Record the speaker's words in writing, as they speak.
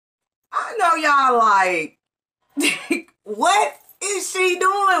I know y'all like, what is she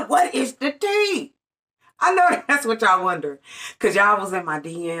doing? What is the tea? I know that's what y'all wonder. Because y'all was in my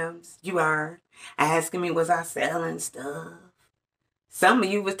DMs. You are asking me, was I selling stuff? Some of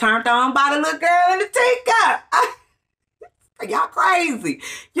you was turned on by the little girl in the teacup. Y'all crazy.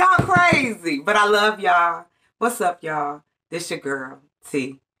 Y'all crazy. But I love y'all. What's up, y'all? This your girl,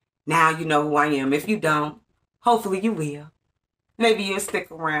 T. Now you know who I am. If you don't, hopefully you will. Maybe you'll stick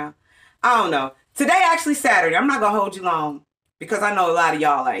around. I don't know. Today actually Saturday. I'm not going to hold you long because I know a lot of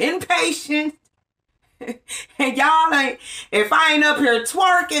y'all are impatient. And y'all ain't, if I ain't up here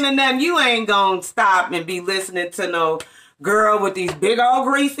twerking and nothing, you ain't going to stop and be listening to no girl with these big old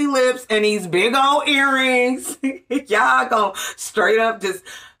greasy lips and these big old earrings. Y'all going straight up just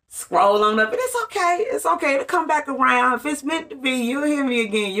scroll on up. And it's okay. It's okay to come back around. If it's meant to be, you'll hear me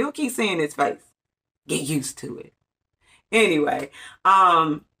again. You'll keep seeing his face. Get used to it. Anyway,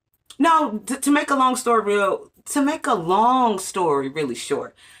 no, to make a long story really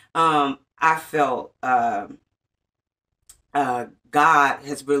short, I felt God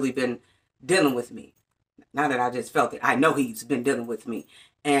has really been dealing with me. Not that I just felt it. I know he's been dealing with me.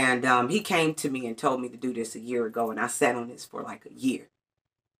 And he came to me and told me to do this a year ago. And I sat on this for like a year.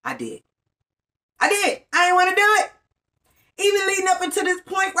 I did. I didn't want to do it. Even leading up into this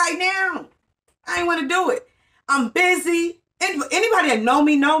point right now. I didn't want to do it. I'm busy. Anybody that know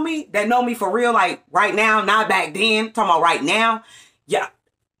me for real, like right now, not back then, talking about right now. Yeah.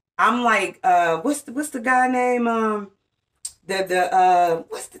 I'm like, what's the guy name? What's the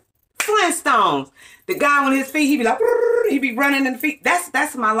Flintstones? The guy on his feet, he be like, he be running in the feet.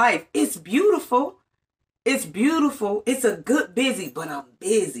 That's my life. It's beautiful. It's beautiful. It's a good busy, but I'm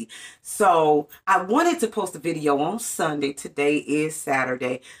busy. So I wanted to post a video on Sunday. Today is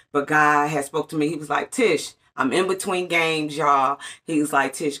Saturday, but God has spoke to me. He was like, Tish, I'm in between games, y'all. He was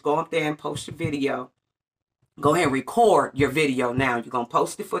like, Tish, go up there and post your video. Go ahead and record your video now. You're going to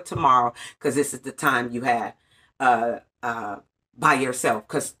post it for tomorrow because this is the time you have by yourself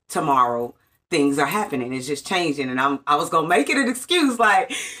because tomorrow things are happening. It's just changing. And I was going to make it an excuse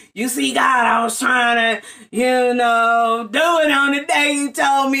like, you see, God, I was trying to, do it on the day you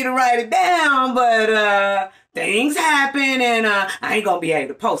told me to write it down. But things happen and I ain't going to be able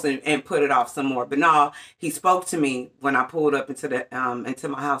to post and put it off some more. But no, he spoke to me when I pulled up into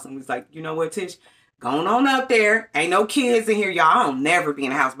my house and was like, you know what, Tish? Going on up there. Ain't no kids in here, y'all. I don't never be in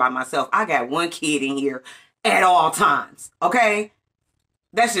the house by myself. I got one kid in here at all times. Okay?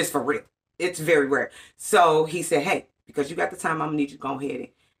 That's just for real. It's very rare. So he said, hey, because you got the time, I'm going to need you to go ahead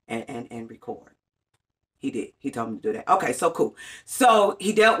and record. He did. He told me to do that. Okay, so cool. So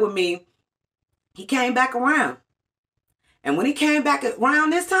he dealt with me. He came back around. And when he came back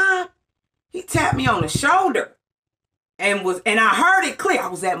around this time, he tapped me on the shoulder. And I heard it clear. I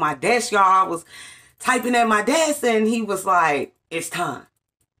was at my desk, y'all. I was typing at my desk and he was like, it's time.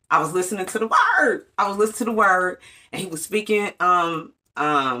 I was listening to the word. And he was speaking to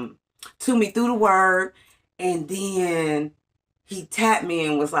me through the word. And then he tapped me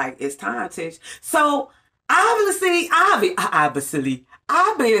and was like, it's time, Tish. So obviously,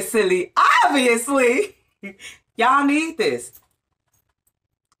 y'all need this.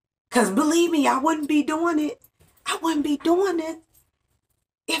 Because believe me, I wouldn't be doing it. I wouldn't be doing it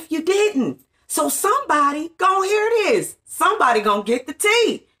if you didn't. So somebody gonna hear this. Somebody gonna get the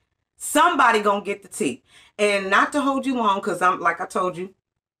tea. Somebody gonna get the tea. And not to hold you long, because I'm, like I told you,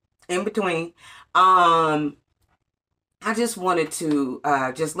 in between. I just wanted to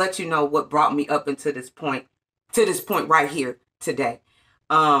just let you know what brought me up into this point, right here today.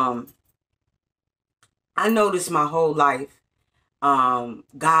 I noticed my whole life,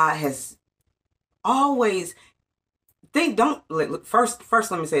 God has always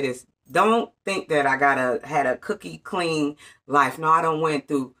first let me say this. Don't think that I had a cookie clean life. No, I done went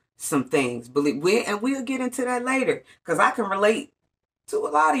through some things. We'll get into that later because I can relate to a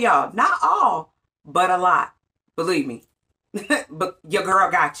lot of y'all. Not all, but a lot. Believe me. But your girl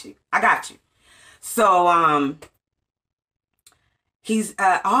got you. I got you. So he's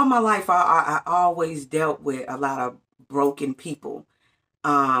all my life I always dealt with a lot of broken people.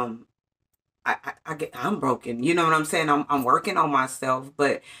 I'm broken. You know what I'm saying? I'm working on myself,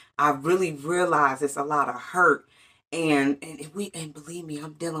 but I really realize it's a lot of hurt. And believe me,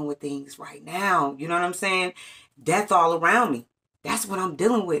 I'm dealing with things right now. You know what I'm saying? Death all around me. That's what I'm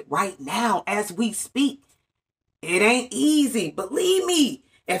dealing with right now as we speak. It ain't easy. Believe me.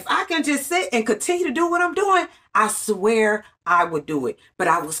 If I can just sit and continue to do what I'm doing, I swear I would do it. But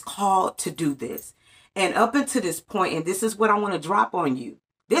I was called to do this. And up until this point, and this is what I want to drop on you.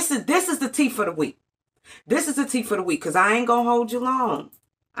 This is the tea for the week. This is the tea for the week because I ain't going to hold you long.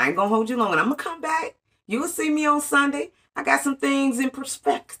 I ain't gonna hold you long. And I'm gonna come back. You'll see me on Sunday. I got some things in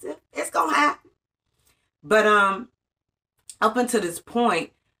perspective. It's gonna happen. But up until this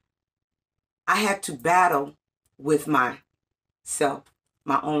point, I had to battle with myself,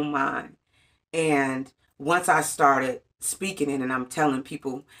 my own mind. And once I started speaking it and I'm telling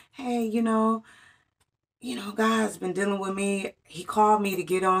people, hey, God's been dealing with me. He called me to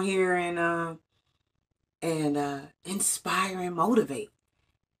get on here and inspire and motivate.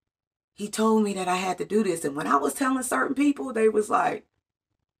 He told me that I had to do this. And when I was telling certain people, they was like,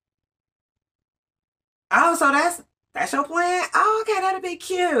 oh, so that's your plan? Oh, okay, that'll be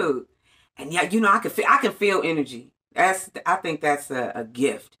cute. And yeah, I can feel energy. I think that's a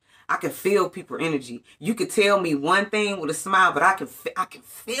gift. I can feel people's energy. You could tell me one thing with a smile, but I can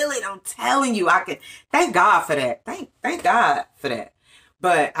feel it. I'm telling you, thank God for that. Thank God for that.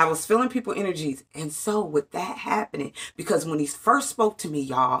 But I was feeling people's energies. And so with that happening, because when he first spoke to me,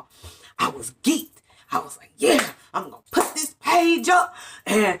 y'all, I was geeked. I was like, yeah, I'm going to put this page up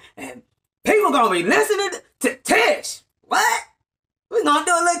and people going to be listening to Tish. What? We're going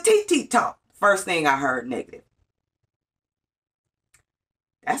to do a little TT talk. First thing I heard negative.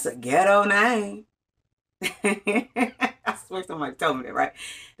 That's a ghetto name. I swear somebody told me that, right?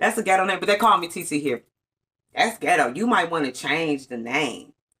 That's a ghetto name, but they call me TC here. That's ghetto. You might want to change the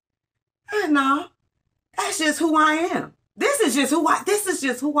name. No, that's just who I am. This is just who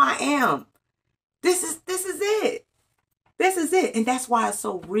I am. This is it. This is it. And that's why it's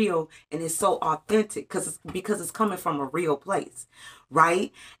so real and it's so authentic because it's coming from a real place,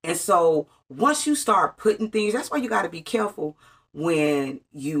 right? And so once you start putting things, that's why you got to be careful when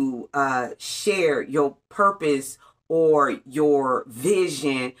you share your purpose or your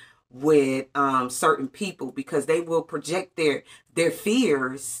vision with certain people, because they will project their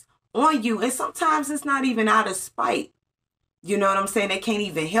fears on you. And sometimes it's not even out of spite. You know what I'm saying? They can't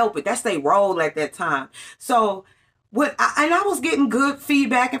even help it. That's their role at that time. So I was getting good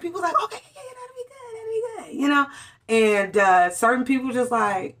feedback and people were like, okay, yeah, that'll be good. And certain people just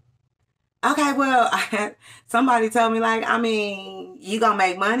like, okay, well, somebody told me like, you gonna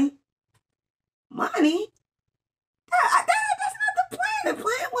make money? Money? That's not the plan. The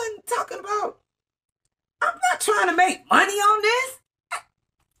plan wasn't talking about, I'm not trying to make money on this.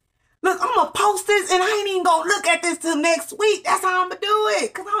 Look, I'm going to post this and I ain't even going to look at this till next week. That's how I'm going to do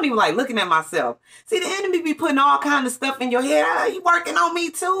it. Because I don't even like looking at myself. See, the enemy be putting all kind of stuff in your head. He working on me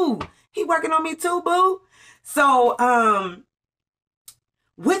too. He working on me too, boo. So,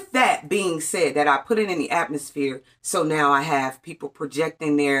 with that being said, that I put it in the atmosphere, so now I have people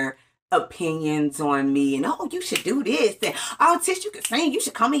projecting their opinions on me and, oh, you should do this. And, oh, Tish, you can sing. You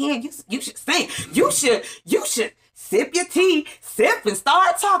should come in here. You should sing. You should sip your tea, sip and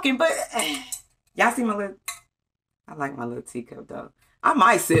start talking. But y'all see I like my little teacup though. I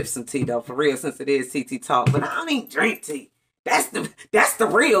might sip some tea though, for real, since it is TT talk, but I don't even drink tea. That's the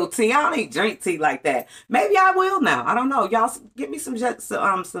real tea. I don't even drink tea like that. Maybe I will now. I don't know. Y'all give me some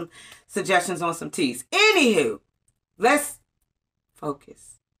suggestions on some teas. Anywho, let's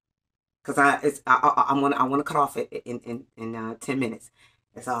focus. Cause I want to cut off in 10 minutes.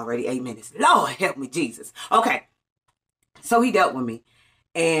 It's already 8 minutes. Lord help me, Jesus. Okay. So he dealt with me,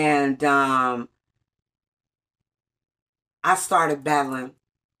 and I started battling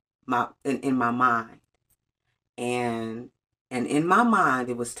in my mind, and in my mind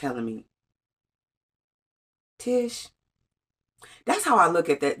it was telling me, Tish. That's how I look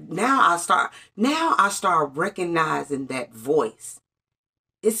at that. Now I start recognizing that voice.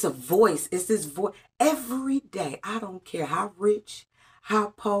 It's a voice. It's this voice every day. I don't care how rich,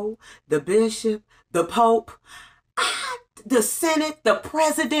 how poor, the bishop, the pope, the Senate, the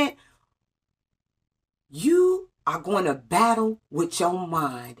president. You are going to battle with your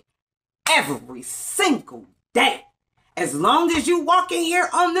mind every single day. As long as you walking here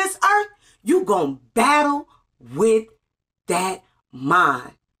on this earth, you going to battle with that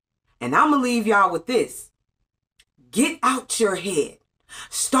mind. And I'm going to leave y'all with this. Get out your head.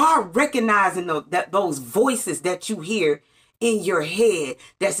 Start recognizing those voices that you hear in your head.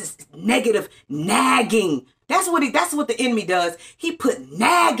 That's this negative nagging. That's what the enemy does. He put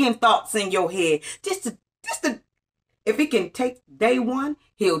nagging thoughts in your head. Just to if he can take day 1,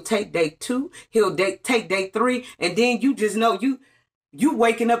 he'll take day 2, he'll take day 3, and then you just know you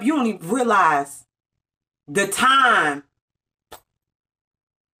waking up, you don't even realize the time.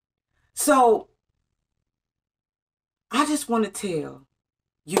 So I just want to tell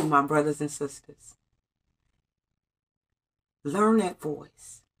you, my brothers and sisters, learn that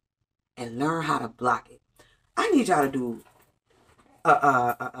voice and learn how to block it. I need y'all to do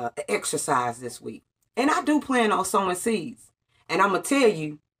a exercise this week. And I do plan on sowing seeds. And I'm going to tell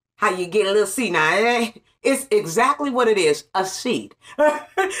you how you get a little seed. Now, it's exactly what it is, a seed.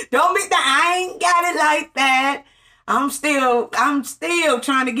 Don't be I ain't got it like that. I'm still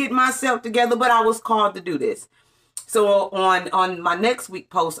trying to get myself together, but I was called to do this. So on my next week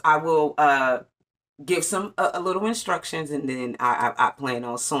post, I will give a little instructions, and then I plan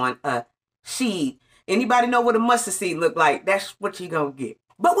on sowing a seed. Anybody know what a mustard seed look like? That's what you gonna get.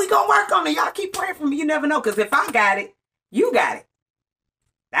 But we gonna work on it. Y'all keep praying for me. You never know, because if I got it, you got it.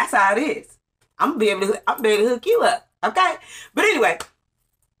 That's how it is. I'm be able to hook you up. Okay. But anyway,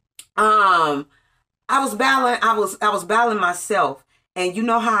 I was battling myself, and you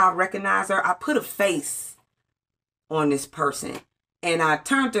know how I recognize her? I put a face on this person, and I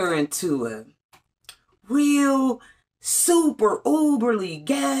turned her into a real super uberly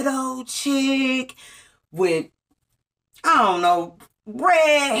ghetto chick with, I don't know,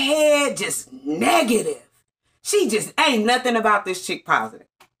 red hair, just negative. She just ain't nothing about this chick positive.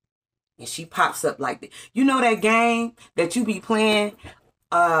 And she pops up like that. You know that game that you be playing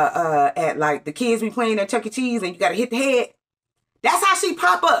at, like, the kids be playing at Chuck E. Cheese, and you gotta hit the head? That's how she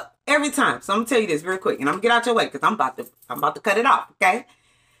pop up every time. So I'm gonna tell you this very quick, and I'm gonna get out your way because I'm about to cut it off, okay?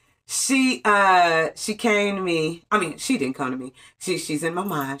 She came to me. I mean, she didn't come to me. She's in my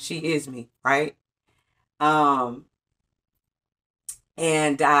mind. She is me, right?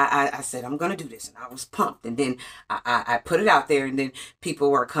 And I said, I'm going to do this. And I was pumped. And then I put it out there. And then people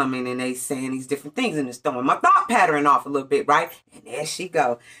were coming and they saying these different things. And it's throwing my thought pattern off a little bit, right? And there she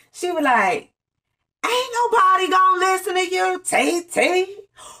go. She was like, ain't nobody going to listen to you, TT.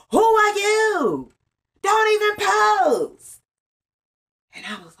 Who are you? Don't even post. And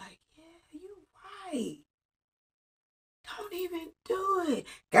I was like, yeah, you right. Don't even do it.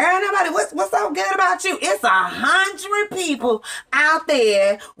 Girl, nobody, what's so good about you? It's 100 people out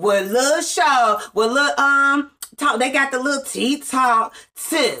there with little show, with little, talk. They got the little tea talk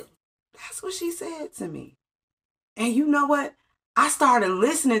too. That's what she said to me. And you know what? I started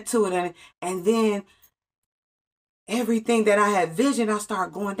listening to it, and then everything that I had visioned, I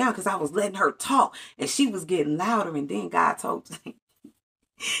started going down because I was letting her talk, and she was getting louder. And then God told me,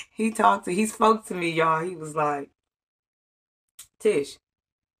 he spoke to me, y'all. He was like, Tish,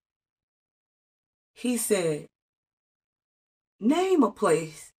 he said, name a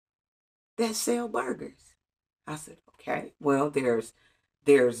place that sell burgers. I said, okay, well, there's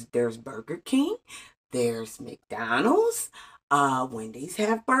Burger King, there's McDonald's, Wendy's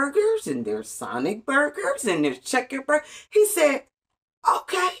have burgers, and there's Sonic Burgers, and there's Checker Burger. He said,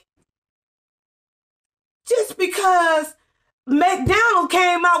 okay, just because McDonald's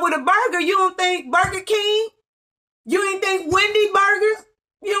came out with a burger, you don't think Burger King? You ain't think Wendy Burgers?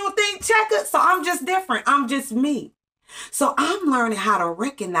 You don't think Checker? So I'm just different. I'm just me. So I'm learning how to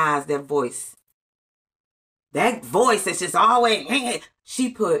recognize that voice. That voice that's just always, she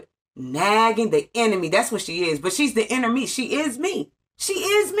put nagging, the enemy. That's what she is. But she's the inner me. She is me. She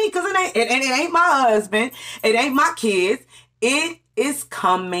is me, because it ain't my husband. It ain't my kids. It is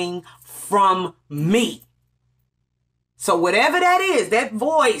coming from me. So whatever that is, that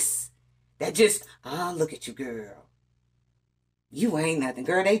voice that just, look at you, girl. You ain't nothing,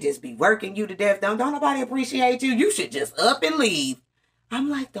 girl. They just be working you to death. Don't nobody appreciate you. You should just up and leave. I'm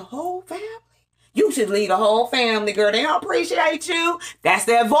like, the whole family? You should leave the whole family, girl. They don't appreciate you. That's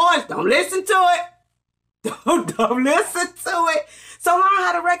their voice. Don't listen to it. Don't listen to it. So learn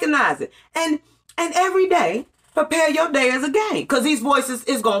how to recognize it. And every day, prepare your day as a game. Because these voices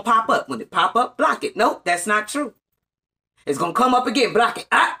is going to pop up. When it pop up, block it. Nope, that's not true. It's going to come up again. Block it.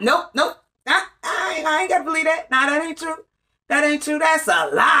 Nope. I ain't got to believe that. Nah, that ain't true. That ain't true. That's a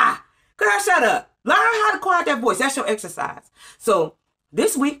lie. Girl, shut up. Learn how to quiet that voice. That's your exercise. So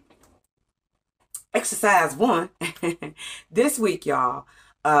this week, exercise 1. This week, y'all,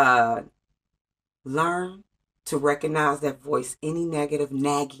 learn to recognize that voice, any negative,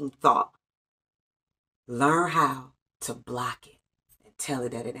 nagging thought. Learn how to block it and tell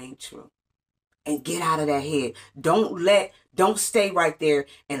it that it ain't true. And get out of that head. Don't stay right there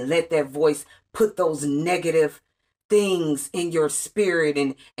and let that voice put those negative things in your spirit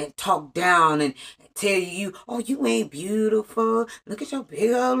and talk down and tell you, oh, you ain't beautiful. Look at your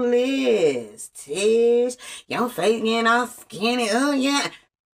big old lips, Tish. Your face, all skinny. Oh, yeah.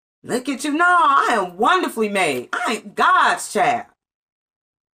 Look at you. No, I am wonderfully made. I ain't God's child.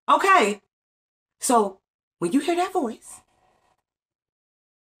 Okay. So when you hear that voice,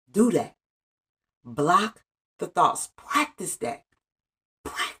 do that. Block the thoughts. Practice that.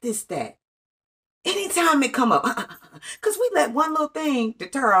 Practice that. Anytime it come up. Because we let one little thing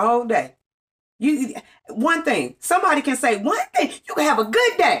deter our whole day. One thing. Somebody can say one thing. You can have a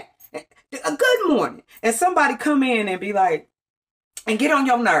good day. A good morning. And somebody come in and be like, and get on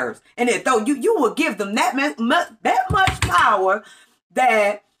your nerves. And then though you will give them that much power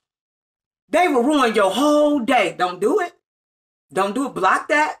that they will ruin your whole day. Don't do it. Don't do it. Block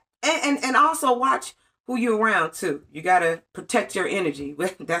that. And also watch who you're around too. You got to protect your energy.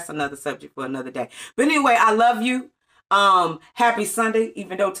 That's another subject for another day. But anyway, I love you. Happy Sunday,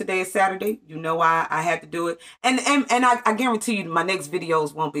 even though today is Saturday. You know why I had to do it. And I guarantee you my next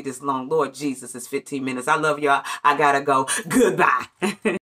videos won't be this long. Lord Jesus, it's 15 minutes. I love y'all. I gotta go. Goodbye.